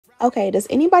Okay, does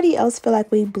anybody else feel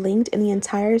like we blinked and the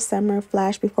entire summer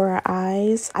flashed before our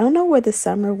eyes? I don't know where the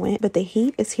summer went, but the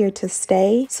heat is here to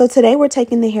stay. So today we're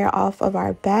taking the hair off of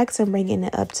our backs and bringing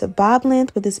it up to bob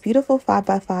length with this beautiful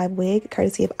 5x5 wig,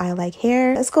 courtesy of I Like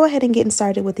Hair. Let's go ahead and get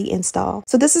started with the install.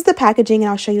 So this is the packaging,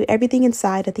 and I'll show you everything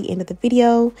inside at the end of the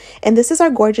video. And this is our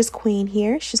gorgeous queen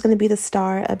here. She's going to be the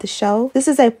star of the show. This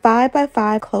is a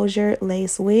 5x5 closure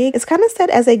lace wig. It's kind of set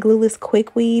as a glueless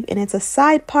quick weave, and it's a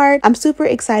side part. I'm super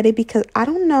excited because I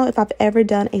don't know if I've ever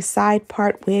done a side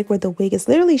part wig where the wig is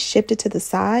literally shifted to the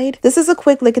side. This is a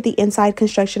quick look at the inside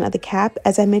construction of the cap.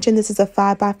 As I mentioned, this is a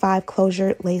 5x5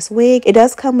 closure lace wig. It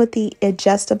does come with the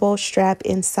adjustable strap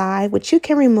inside, which you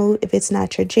can remove if it's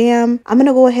not your jam. I'm going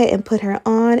to go ahead and put her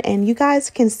on, and you guys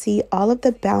can see all of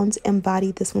the bounce and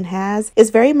body this one has.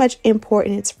 It's very much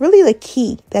important. It's really the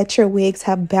key that your wigs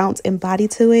have bounce and body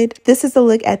to it. This is a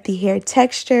look at the hair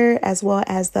texture as well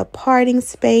as the parting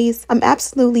space. I'm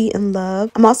absolutely in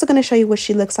love. I'm also going to show you what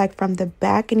she looks like from the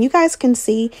back, and you guys can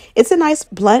see it's a nice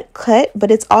blunt cut, but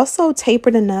it's also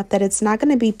tapered enough that it's not going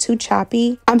to be too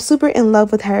choppy. I'm super in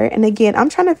love with her, and again, I'm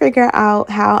trying to figure out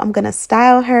how I'm going to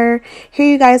style her. Here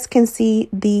you guys can see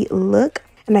the look.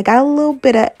 And I got a little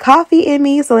bit of coffee in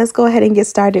me, so let's go ahead and get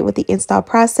started with the install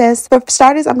process. For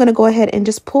starters, I'm going to go ahead and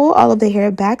just pull all of the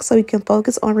hair back so we can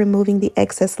focus on removing the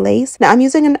excess lace. Now, I'm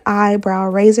using an eyebrow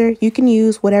razor. You can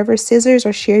use whatever scissors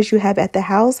or shears you have at the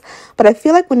house, but I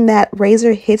feel like when that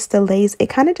razor hits the lace, it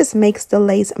kind of just makes the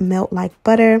lace melt like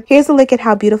butter. Here's a look at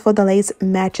how beautiful the lace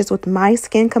matches with my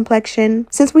skin complexion.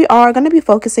 Since we are going to be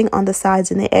focusing on the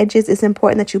sides and the edges, it's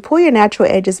important that you pull your natural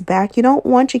edges back. You don't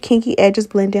want your kinky edges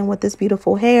blend in with this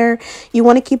beautiful hair. You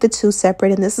want to keep the two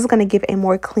separate, and this is going to give a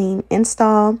more clean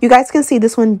install. You guys can see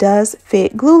this one does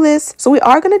fit glueless, so we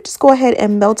are going to just go ahead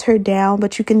and melt her down,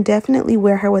 but you can definitely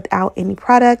wear her without any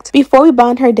product. Before we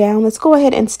bond her down, let's go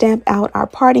ahead and stamp out our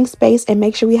parting space and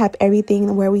make sure we have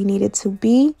everything where we need it to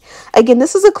be. Again,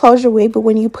 this is a closure wig, but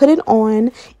when you put it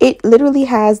on, it literally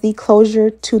has the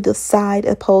closure to the side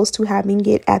opposed to having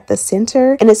it at the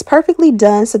center, and it's perfectly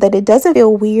done so that it doesn't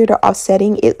feel weird or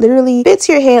offsetting. It literally fits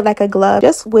your head like a glove,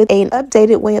 just with an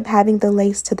updated way of having the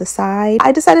lace to the side.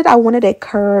 I decided I wanted a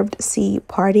curved C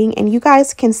parting, and you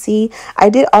guys can see I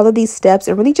did all of these steps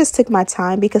and really just took my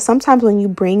time, because sometimes when you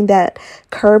bring that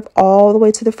curve all the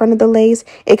way to the front of the lace,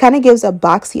 it kind of gives a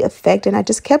boxy effect, and I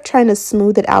just kept trying to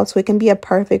smooth it out so it can be a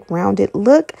perfect rounded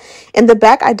look. In the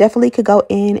back, I definitely could go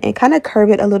in and kind of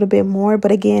curve it a little bit more,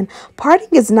 but again, parting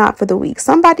is not for the weak.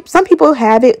 Some people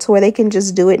have it to where they can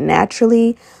just do it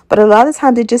naturally, but a lot of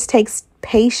times it just takes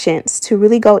patience to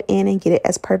really go in and get it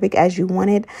as perfect as you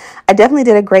want it. I definitely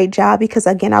did a great job because,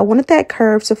 again, I wanted that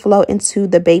curve to flow into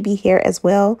the baby hair as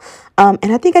well.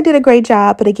 And I think I did a great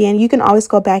job, but again, you can always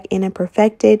go back in and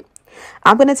perfect it.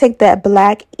 I'm going to take that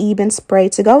black even spray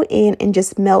to go in and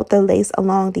just melt the lace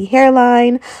along the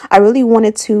hairline. I really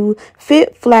wanted to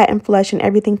fit flat and flush and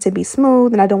everything to be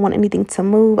smooth, and I don't want anything to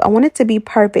move. I want it to be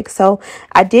perfect, so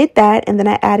I did that, and then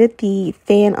I added the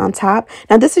fan on top.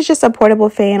 Now, this is just a portable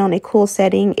fan on a cool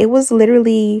setting. It was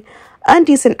literally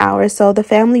undecent hours, so the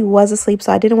family was asleep,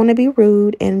 so I didn't want to be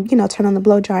rude and, you know, turn on the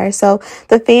blow dryer. So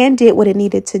the fan did what it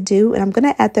needed to do, and I'm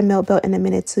going to add the melt belt in a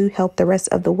minute to help the rest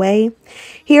of the way.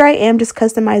 Here I am just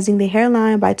customizing the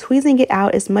hairline by tweezing it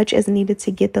out as much as needed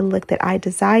to get the look that I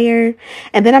desire.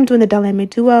 And then I'm doing the Dynamic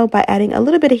Duo by adding a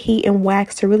little bit of heat and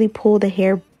wax to really pull the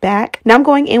hair back. Now I'm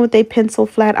going in with a pencil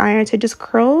flat iron to just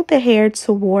curl the hair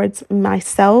towards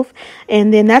myself,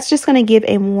 and then that's just going to give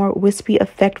a more wispy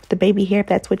effect with the baby hair if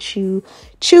that's what you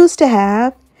choose to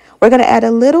have. We're going to add a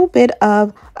little bit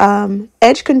of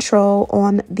edge control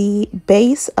on the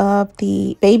base of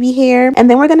the baby hair, and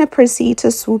then we're going to proceed to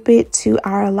swoop it to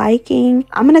our liking.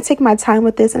 I'm going to take my time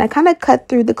with this, and I kind of cut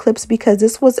through the clips because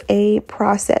this was a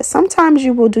process. Sometimes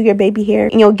you will do your baby hair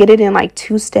and you'll get it in like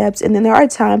 2 steps, and then there are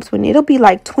times when it'll be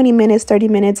like 20 minutes, 30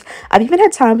 minutes. I've even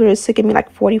had times where it's taken me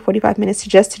like 40-45 minutes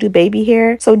just to do baby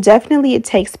hair. So definitely it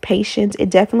takes patience. It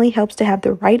definitely helps to have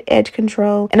the right edge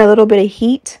control and a little bit of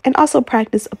heat, and also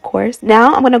practice, of course.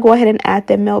 Now I'm going to go ahead and add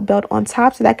the melt belt on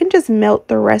top so that can just melt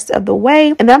the rest of the way,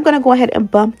 and then I'm going to go ahead and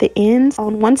bump the ends.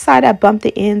 On one side I bump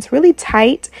the ends really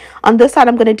tight. On this side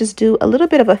I'm going to just do a little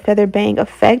bit of a feather bang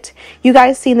effect. You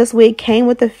guys seen this wig came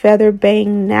with the feather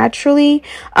bang naturally,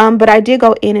 but I did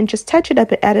go in and just touch it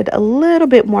up and added a little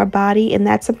bit more body, and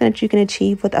that's something that you can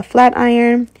achieve with a flat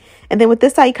iron. And then with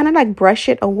this side you kind of like brush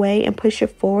it away and push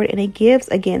it forward, and it gives,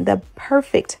 again, the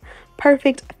perfect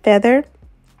feather.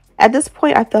 At this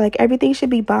point, I feel like everything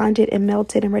should be bonded and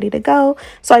melted and ready to go.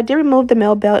 So I did remove the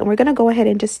male belt, and we're going to go ahead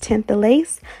and just tint the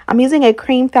lace. I'm using a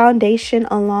cream foundation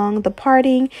along the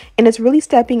parting, and it's really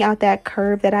stepping out that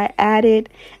curve that I added.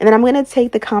 And then I'm going to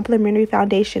take the complementary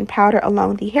foundation powder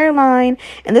along the hairline,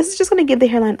 and this is just going to give the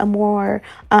hairline a more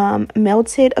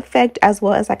melted effect, as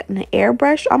well as like an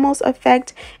airbrush almost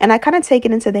effect. And I kind of take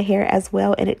it into the hair as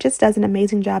well, and it just does an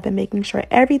amazing job in making sure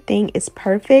everything is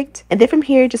perfect. And then from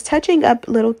here, just touching up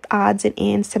little odds and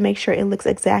ends to make sure it looks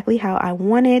exactly how I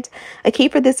want it. A key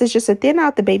for this is just to thin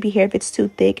out the baby hair if it's too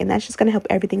thick, and that's just going to help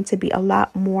everything to be a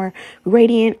lot more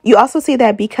radiant. You also see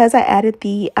that because I added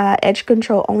the edge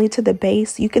control only to the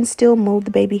base, you can still move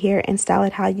the baby hair and style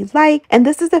it how you like. And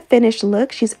this is the finished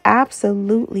look. She's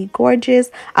absolutely gorgeous.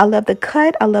 I love the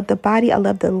cut, I love the body, I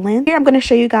love the length. Here I'm going to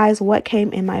show you guys what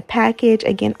came in my package.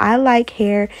 Again,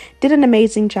 ILIKEHAIR did an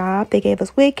amazing job. They gave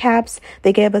us wig caps,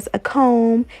 they gave us a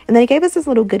comb, and they gave us this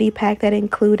little goodie pack that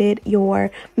included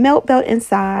your melt belt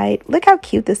inside. Look how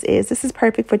cute this is. This is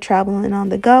perfect for traveling on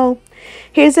the go.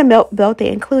 Here's a melt belt they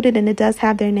included, and it does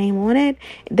have their name on it.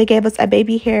 They gave us a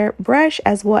baby hair brush,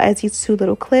 as well as these two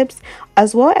little clips,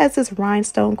 as well as this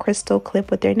rhinestone crystal clip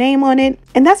with their name on it.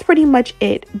 And that's pretty much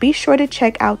it. Be sure to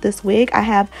check out this wig. I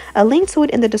have a link to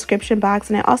it in the description box,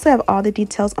 and I also have all the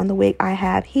details on the wig I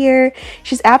have here.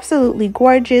 She's absolutely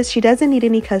gorgeous. She doesn't need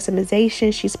any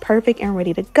customization. She's perfect and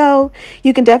ready to go.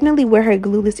 You can definitely wear her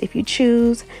glueless if you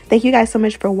choose. Thank you guys so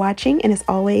much for watching, and as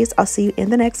always, I'll see you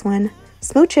in the next one.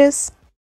 Smooches.